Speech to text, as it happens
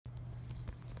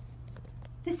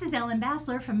This is Ellen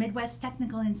Bassler from Midwest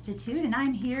Technical Institute, and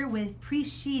I'm here with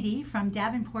Priest Sheedy from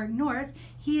Davenport North.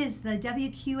 He is the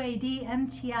WQAD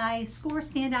MTI Score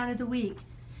Standout of the Week.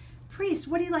 Priest,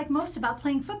 what do you like most about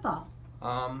playing football?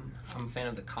 I'm a fan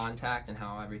of the contact and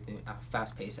how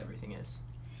fast-paced everything is.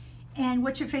 And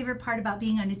what's your favorite part about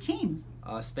being on a team?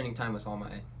 Spending time with all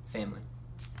my family.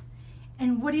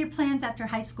 And what are your plans after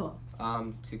high school?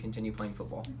 To continue playing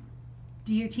football.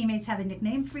 Do your teammates have a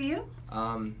nickname for you?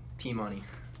 P-Money.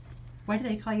 Why do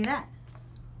they call you that?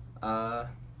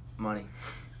 Money.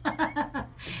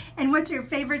 And what's your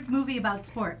favorite movie about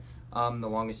sports? The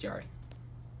Longest Yard.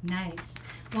 Nice.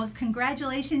 Well,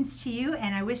 congratulations to you,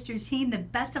 and I wish your team the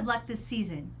best of luck this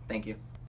season. Thank you.